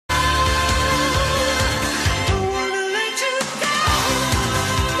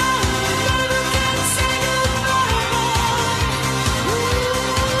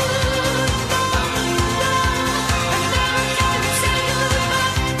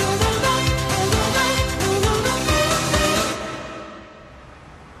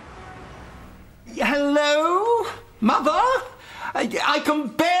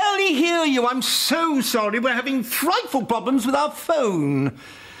you, I'm so sorry. We're having frightful problems with our phone.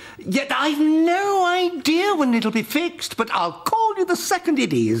 Yet I've no idea when it'll be fixed, but I'll call you the second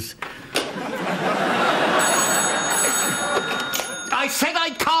it is. I said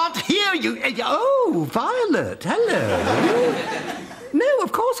I can't hear you. Oh, Violet, hello. No,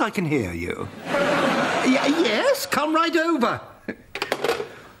 of course I can hear you. Yes, come right over.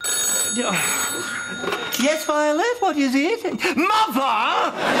 Yes, Violet, what is it? Mother!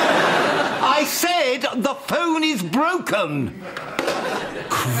 I said the phone is broken.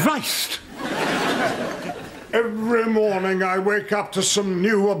 Christ! Every morning I wake up to some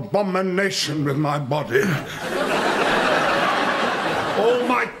new abomination with my body. All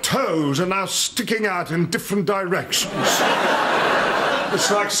my toes are now sticking out in different directions. It's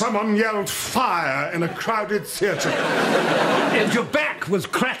like someone yelled fire in a crowded theatre. And your back was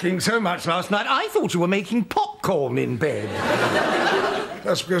cracking so much last night, I thought you were making popcorn in bed.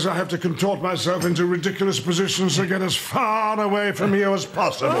 That's because I have to contort myself into ridiculous positions to get as far away from you as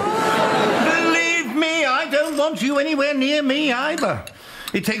possible. Believe me, I don't want you anywhere near me either.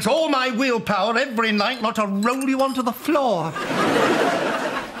 It takes all my willpower every night not to roll you onto the floor.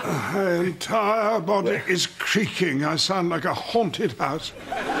 My entire body is creaking. I sound like a haunted house.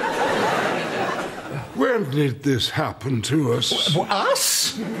 When did this happen to us?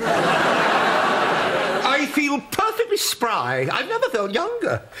 Us? I feel perfectly spry. I've never felt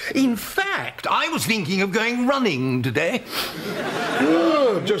younger. In fact, I was thinking of going running today.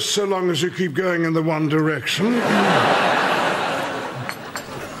 Oh, just so long as you keep going in the one direction.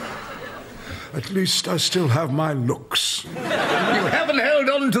 At least I still have my looks. You haven't held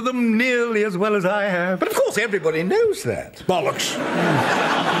on to them nearly as well as I have. But of course everybody knows that. Bollocks.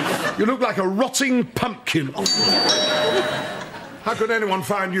 You look like a rotting pumpkin. How could anyone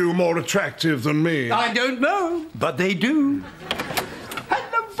find you more attractive than me? I don't know, but they do.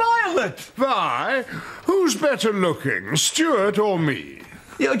 Hello, Violet. Vi? Who's better looking, Stuart or me?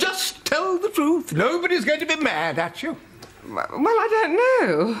 You just tell the truth. Nobody's going to be mad at you. Well, I don't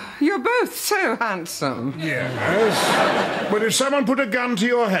know. You're both so handsome. Yes. But if someone put a gun to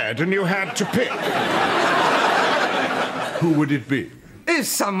your head and you had to pick, who would it be? Is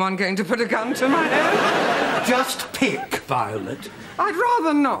someone going to put a gun to my head? Just pick, Violet. I'd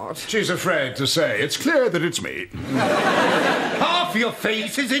rather not. She's afraid to say. It's clear that it's me. Half your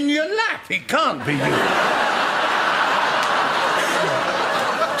face is in your lap. It can't be you.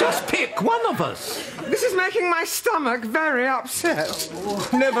 Just pick one of us. This is making my stomach very upset. Oh,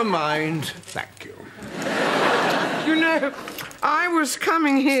 never mind. Thank you. You know, I was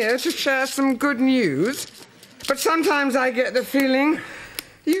coming here to share some good news, but sometimes I get the feeling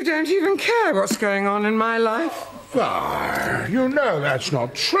you don't even care what's going on in my life. Why, you know that's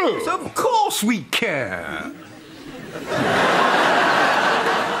not true. Of course we care.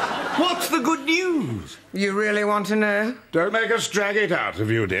 What's the good news? You really want to know? Don't make us drag it out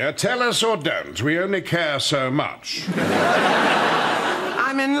of you, dear. Tell us or don't. We only care so much.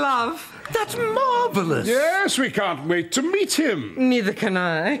 I'm in love. That's marvellous. Yes, we can't wait to meet him. Neither can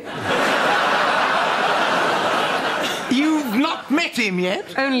I. You've not met him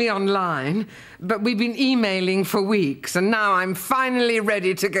yet? Only online, but we've been emailing for weeks, and now I'm finally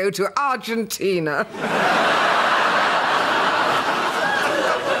ready to go to Argentina.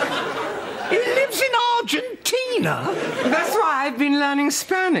 He lives in Argentina? That's why I've been learning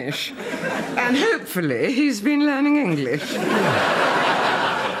Spanish. And hopefully he's been learning English.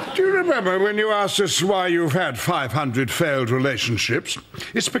 Do you remember when you asked us why you've had 500 failed relationships?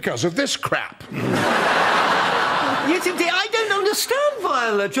 It's because of this crap. Yes, I don't understand,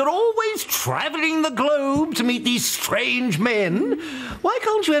 Violet. You're always travelling the globe to meet these strange men. Why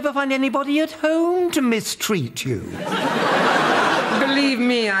can't you ever find anybody at home to mistreat you? Believe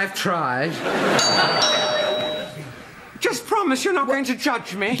me, I've tried. Just promise you're not going to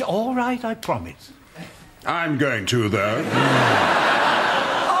judge me. All right, I promise. I'm going to, though.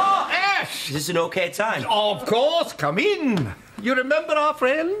 Oh, Ash! Is this an okay time? Of course, come in. You remember our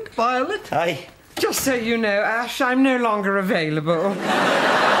friend, Violet? Aye. Just so you know, Ash, I'm no longer available.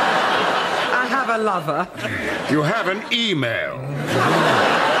 I have a lover. You have an email.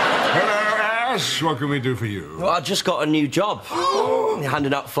 Hello, Ash. What can we do for you? Well, I just got a new job.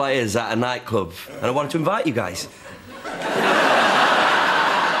 Handing out flyers at a nightclub. And I wanted to invite you guys.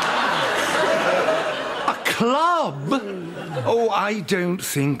 A club? Oh, I don't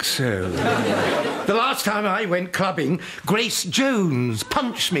think so. The last time I went clubbing, Grace Jones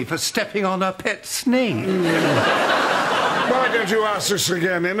punched me for stepping on her pet snake. Why don't you ask us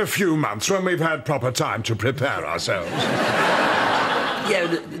again in a few months when we've had proper time to prepare ourselves? Yeah,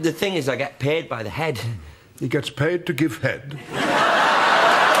 the thing is, I get paid by the head. He gets paid to give head.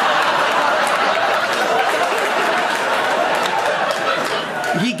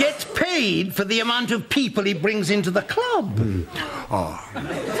 He gets paid for the amount of people he brings into the club.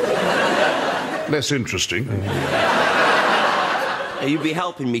 Less interesting. You'd be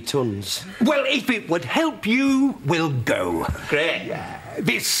helping me tons. Well, if it would help you, we'll go. Great.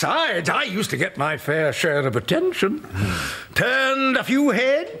 Besides, I used to get my fair share of attention. Turned a few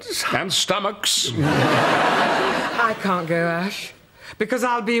heads. And stomachs. I can't go, Ash, because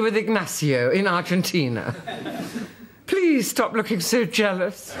I'll be with Ignacio in Argentina. Please stop looking so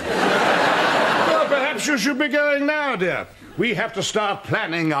jealous. Well, perhaps you should be going now, dear. We have to start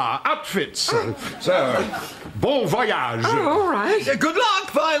planning our outfits. So, bon voyage. Oh, all right. Good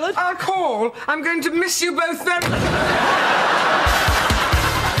luck, Violet. I'll call. I'm going to miss you both very...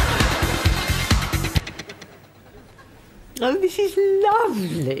 Oh, this is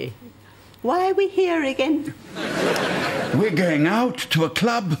lovely. Why are we here again? We're going out to a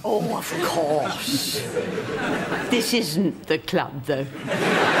club. Oh, of course. This isn't the club, though.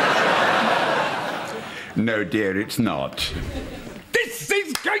 No, dear, it's not. This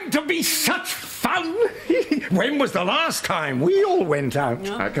is going to be such fun. When was the last time we all went out?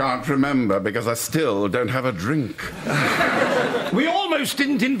 I can't remember because I still don't have a drink. We almost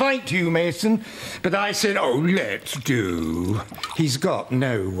didn't invite you, Mason, but I said, oh, let's do. He's got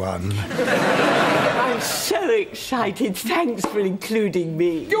no one. I'm so excited. Thanks for including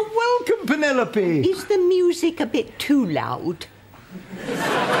me. You're welcome, Penelope. Is the music a bit too loud?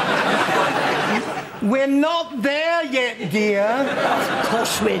 We're not there yet, dear. Of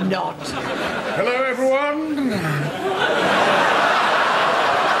course we're not. Hello, everyone.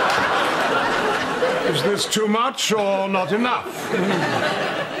 Is this too much or not enough?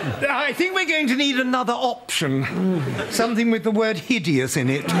 I think we're going to need another option. Something with the word hideous in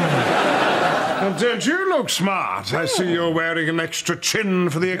it. And don't you look smart? I see you're wearing an extra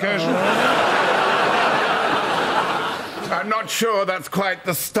chin for the occasion. I'm not sure that's quite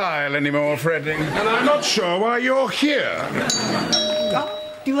the style anymore, Freddie. And I'm not sure why you're here.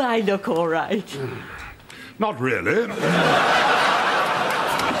 Do I look all right? Not really.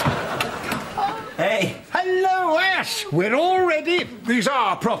 Hey. Hello, Ash. We're all ready. These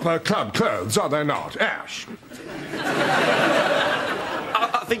are proper club clothes, are they not, Ash?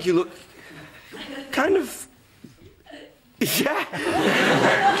 I think you look kind of... Yeah.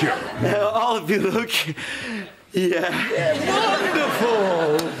 Thank you. All of you look... Yeah.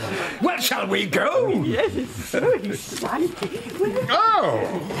 Wonderful. Well, shall we go? Yes, it's so exciting. Oh!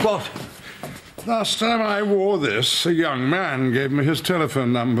 What? Last time I wore this, a young man gave me his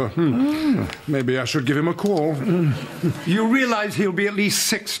telephone number. Maybe I should give him a call. You realise he'll be at least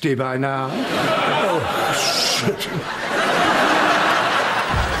 60 by now. Oh, shit.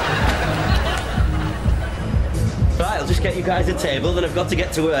 Right, I'll just get you guys a table, then I've got to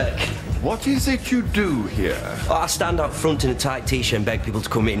get to work. What is it you do here? Oh, I stand out front in a tight t-shirt and beg people to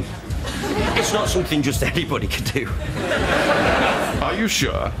come in. It's not something just anybody can do. Are you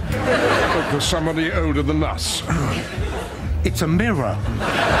sure? Because somebody older than us. It's a mirror.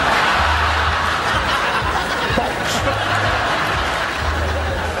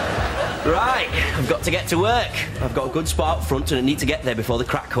 Right, I've got to get to work. I've got a good spot up front and I need to get there before the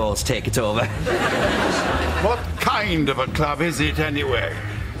crack whores take it over. What kind of a club is it, anyway?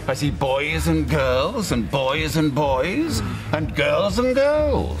 I see boys and girls, and boys and boys, and girls and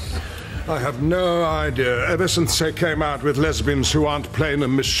girls. I have no idea. Ever since they came out with lesbians who aren't plain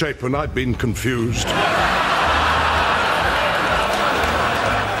and misshapen, I've been confused.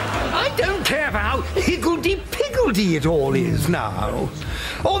 I don't care for how higgledy-piggledy it all is now.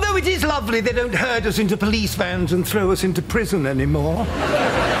 Although it is lovely they don't herd us into police vans and throw us into prison anymore.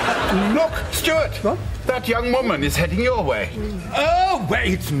 Look, Stuart! What? That young woman is heading your way. Oh, well,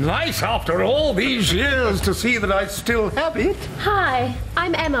 it's nice after all these years to see that I still have it. Hi,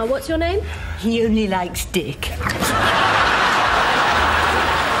 I'm Emma. What's your name? He only likes dick.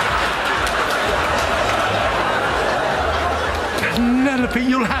 Penelope,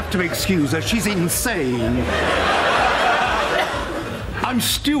 you'll have to excuse her. She's insane. I'm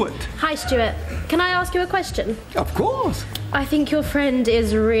Stuart. Hi, Stuart. Can I ask you a question? Of course. I think your friend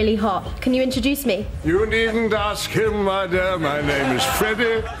is really hot. Can you introduce me? You needn't ask him, my dear. My name is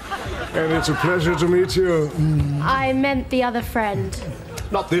Freddie, and it's a pleasure to meet you. I meant the other friend.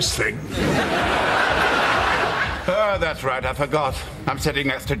 Not this thing. Oh, that's right, I forgot. I'm sitting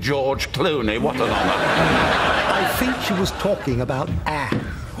next to George Clooney. What an honor. I think she was talking about Ash.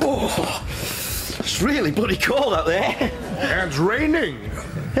 Oh, it's really bloody cold out there. And it's raining.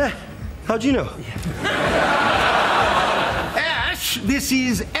 Yeah, how do you know? Ash, this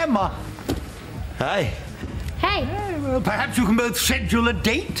is Emma. Hi. Hey. Well, perhaps you can both schedule a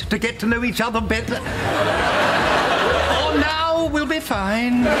date to get to know each other better. Or now, we'll be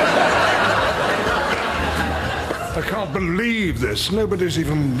fine. I can't believe this. Nobody's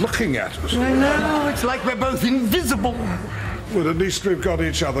even looking at us. I know, it's like we're both invisible. Well, at least we've got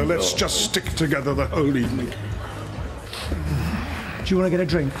each other. Let's just stick together the whole evening. Do you want to get a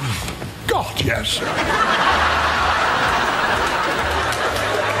drink? God, yes.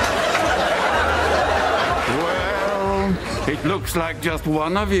 Well, it looks like just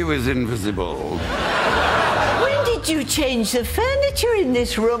one of you is invisible. When did you change the furniture in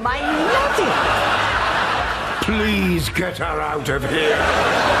this room? I love it. Please get her out of here.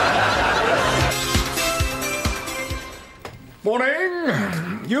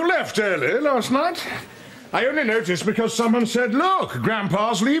 Morning. You left early last night. I only noticed because someone said, look,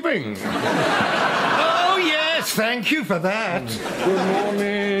 Grandpa's leaving. Oh, yes, thank you for that. Good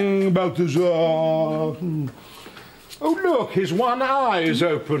morning, Balthazar. Oh, look, his one eye is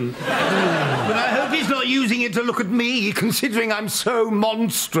open. But I hope he's not using it to look at me, considering I'm so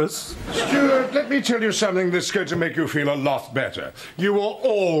monstrous. Stuart, let me tell you something that's going to make you feel a lot better. You were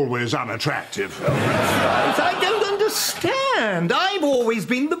always unattractive. I don't understand. I've always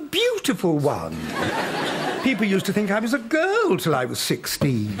been the beautiful one. People used to think I was a girl till I was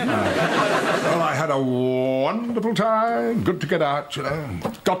 16. Well, I had a wonderful time. Good to get out, you know.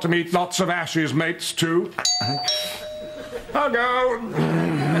 Got to meet lots of Ash's mates, too. I'll go.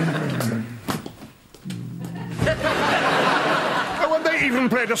 Oh, and they even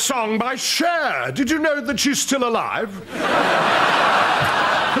played a song by Cher. Did you know that she's still alive?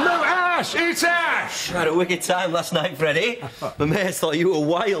 Hello, Ash. It's Ash. I had a wicked time last night, Freddie. My mates thought you were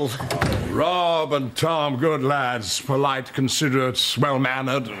wild. Rob and Tom, good lads. Polite, considerate,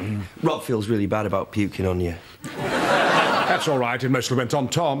 well-mannered. Rob feels really bad about puking on you. That's all right. It mostly went on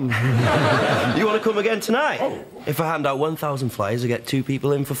Tom. You want to come again tonight? Oh. If I hand out 1,000 flyers, I get 2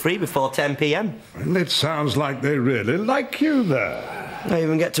 people in for free before 10 p.m. And it sounds like they really like you there. I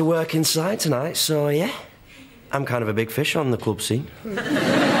even get to work inside tonight, so yeah. I'm kind of a big fish on the club scene.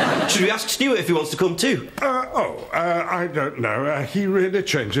 Should we ask Stuart if he wants to come too? I don't know. He really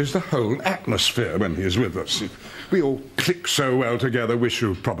changes the whole atmosphere when he's with us. We all click so well together, we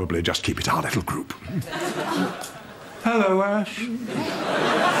should probably just keep it our little group. Hello, Ash.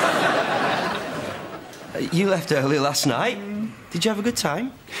 You left early last night. Did you have a good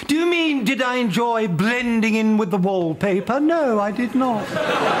time? Do you mean, did I enjoy blending in with the wallpaper? No, I did not.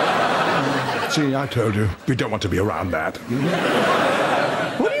 See, I told you, we don't want to be around that.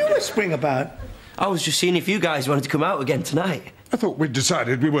 What are you whispering about? I was just seeing if you guys wanted to come out again tonight. I thought we'd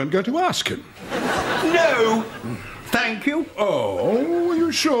decided we weren't going to ask him. No! Thank you. Oh, are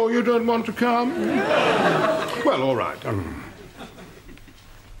you sure you don't want to come? Well, all right.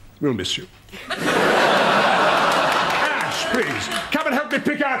 We'll miss you. Ash, please, come and help me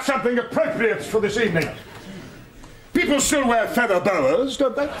pick out something appropriate for this evening. People still wear feather boas,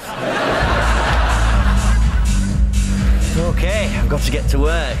 don't they? OK, I've got to get to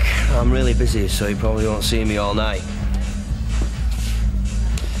work. I'm really busy, so you probably won't see me all night.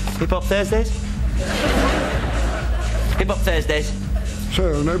 Hip-hop Thursdays? Hip-hop Thursdays.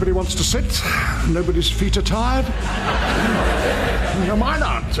 So, nobody wants to sit? Nobody's feet are tired? No, mine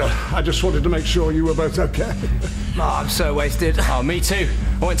aren't. I just wanted to make sure you were both okay. Oh, I'm so wasted. Oh, me too.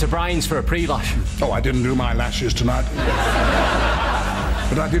 I went to Brian's for a pre-lash. Oh, I didn't do my lashes tonight.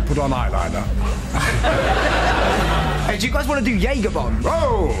 But I did put on eyeliner. Hey, do you guys want to do Jaeger bomb?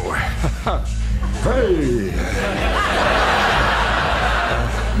 Oh! Hey!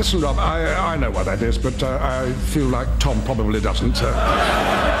 Listen, Rob, I know what that is, but I feel like Tom probably doesn't.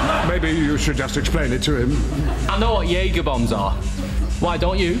 Maybe you should just explain it to him. I know what Jaeger bombs are. Why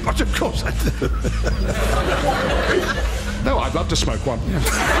don't you? But of course I do. No, I'd love to smoke one.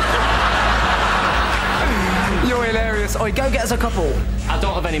 You're hilarious. Oi, go get us a couple. I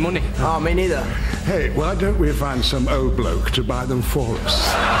don't have any money. Oh, me neither. Hey, why don't we find some old bloke to buy them for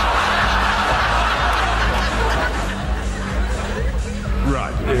us?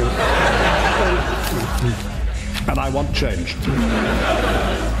 Right. And I want change.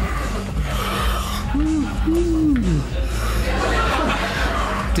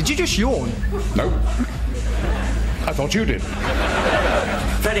 Did you just yawn? No. I thought you did.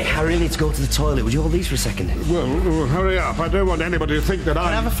 Freddie, I really need to go to the toilet. Would you hold these for a second? Well, hurry up. I don't want anybody to think that Can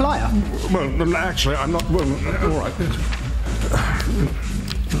I have a flyer? Well, actually, I'm not... Well, all right.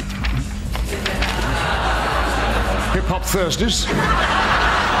 Hip-Hop Thursdays.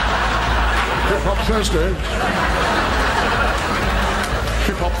 Hip-Hop Thursdays.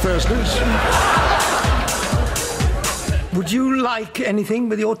 Hip-Hop Thursdays. Would you like anything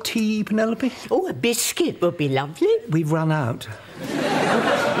with your tea, Penelope? Oh, a biscuit would be lovely. We've run out.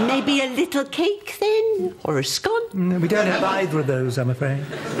 Maybe a little cake, then? Or a scone? No, we don't have either of those, I'm afraid.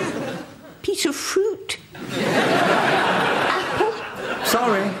 Piece of fruit? Apple?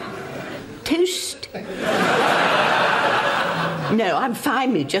 Sorry. Toast? No, I'm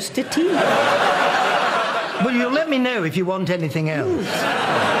fine with just a tea. Well, you'll let me know if you want anything else.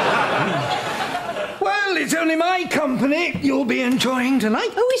 Well, it's only my company you'll be enjoying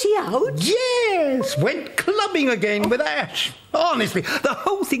tonight. Oh, is he out? Yes, went clubbing again with Ash. Honestly, the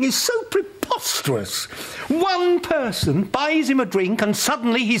whole thing is so preposterous. One person buys him a drink and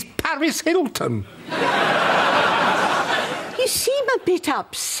suddenly he's Paris Hilton. You seem a bit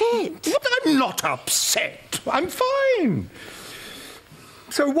upset. But I'm not upset. I'm fine.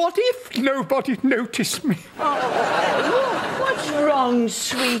 So what if nobody noticed me? Oh, what's wrong,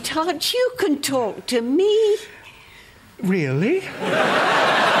 sweetheart? You can talk to me. Really?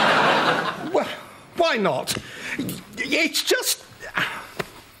 Well, why not? It's just...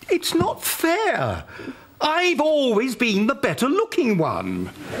 It's not fair. I've always been the better-looking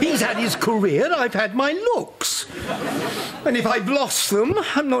one. He's had his career, I've had my looks. And if I've lost them,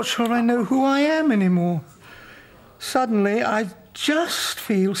 I'm not sure I know who I am anymore. Suddenly, I just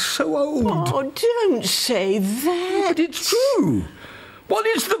feel so old. Oh, don't say that. But it's true. What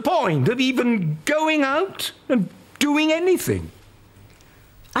is the point of even going out and doing anything?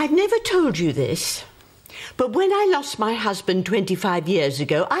 I've never told you this, but when I lost my husband 25 years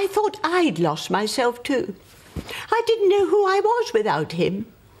ago, I thought I'd lost myself too. I didn't know who I was without him.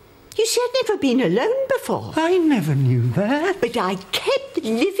 You see, I'd never been alone before. I never knew that. But I kept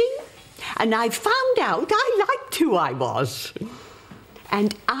living, and I found out I liked who I was.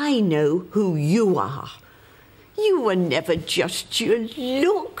 And I know who you are. You were never just your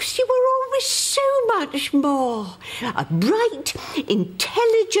looks. You were always so much more. A bright,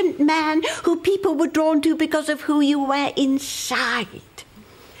 intelligent man who people were drawn to because of who you were inside.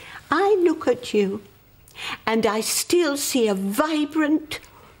 I look at you, and I still see a vibrant,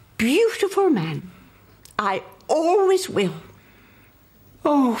 beautiful man. I always will.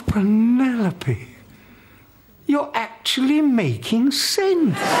 Oh, Penelope. You're actually making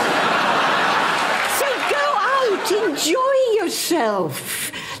sense. So go out, enjoy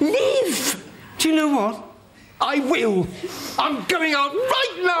yourself, live. Do you know what? I will. I'm going out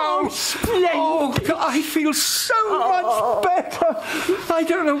right now. Oh, splendid. Oh, I feel so much better. I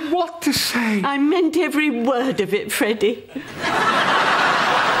don't know what to say. I meant every word of it, Freddie.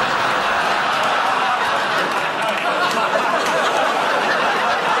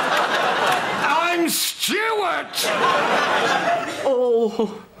 I'm Stuart.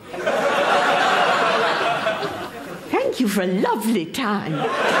 Oh. Thank you for a lovely time.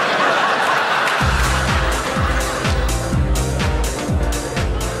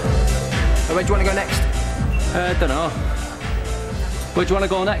 Where do you want to go next? Don't know. Where do you want to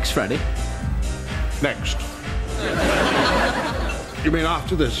go next, Freddie? Next. You mean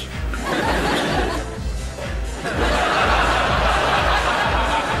after this?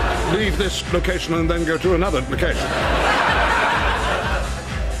 Leave this location and then go to another location.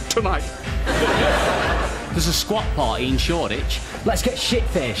 Tonight. There's a squat party in Shoreditch. Let's get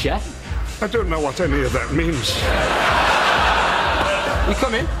shit-faced, yeah? I don't know what any of that means. You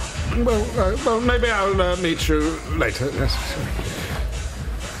coming? Well, maybe I'll meet you later. Yes.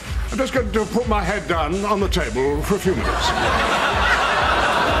 I'm just going to put my head down on the table for a few minutes.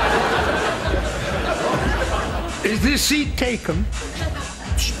 Is this seat taken?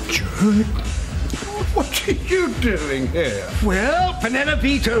 Stuart, what are you doing here? Well,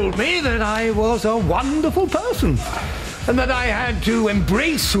 Penelope told me that I was a wonderful person and that I had to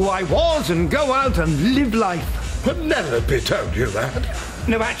embrace who I was and go out and live life. Penelope told you that?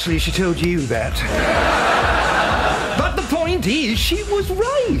 No, actually, she told you that. But the point is, she was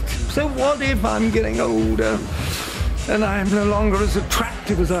right. So what if I'm getting older and I'm no longer as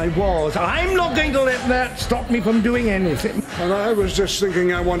attractive as I was? I'm not going to let that stop me from doing anything. And I was just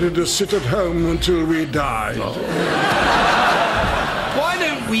thinking I wanted to sit at home until we died. Oh. Why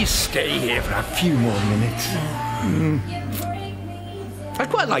don't we stay here for a few more minutes? I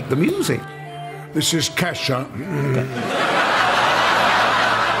quite like the music. This is Kesha.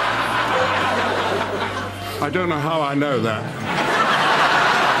 I don't know how I know that.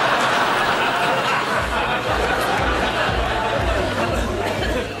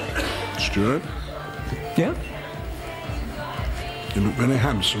 Stuart? Yeah? You look very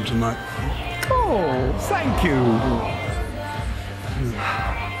handsome tonight. Oh, thank you.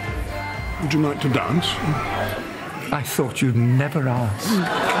 Would you like to dance? I thought you'd never ask.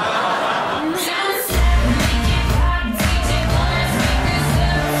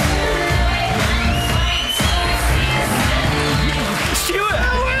 Stuart!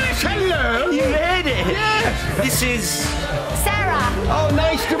 This is... Sarah. Oh,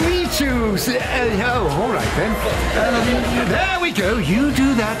 nice to meet you. Oh, all right then. There we go. You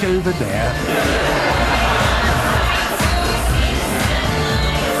do that over there.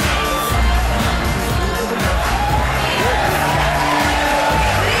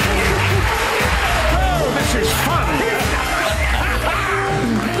 This is fun!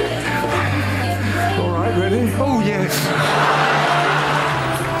 All right, ready? Oh, yes.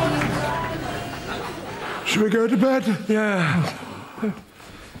 Should we go to bed? Yeah.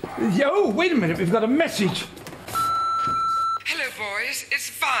 Oh, wait a minute. We've got a message. Hello, boys. It's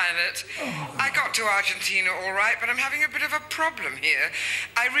Violet. I got to Argentina all right, but I'm having a bit of a problem here.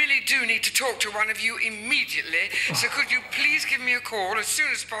 I really do need to talk to one of you immediately, so could you please give me a call as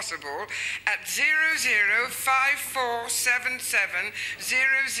soon as possible at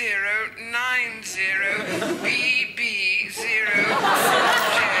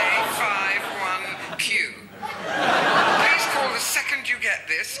Please call the second you get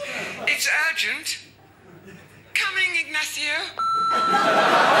this. It's urgent. Coming, Ignacio.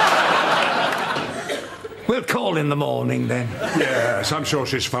 We'll call in the morning then. Yes, I'm sure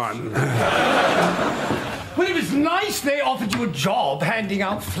she's fine. Well, it was nice they offered you a job handing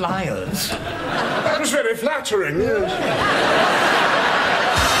out flyers. That was very flattering, yes.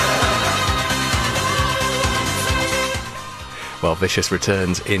 Well, Vicious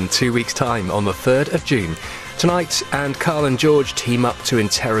returns in 2 weeks' time on the 3rd of June. Tonight, and Carl and George team up to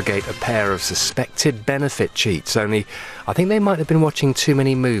interrogate a pair of suspected benefit cheats, only I think they might have been watching too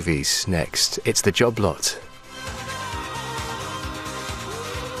many movies. Next, it's The Job Lot.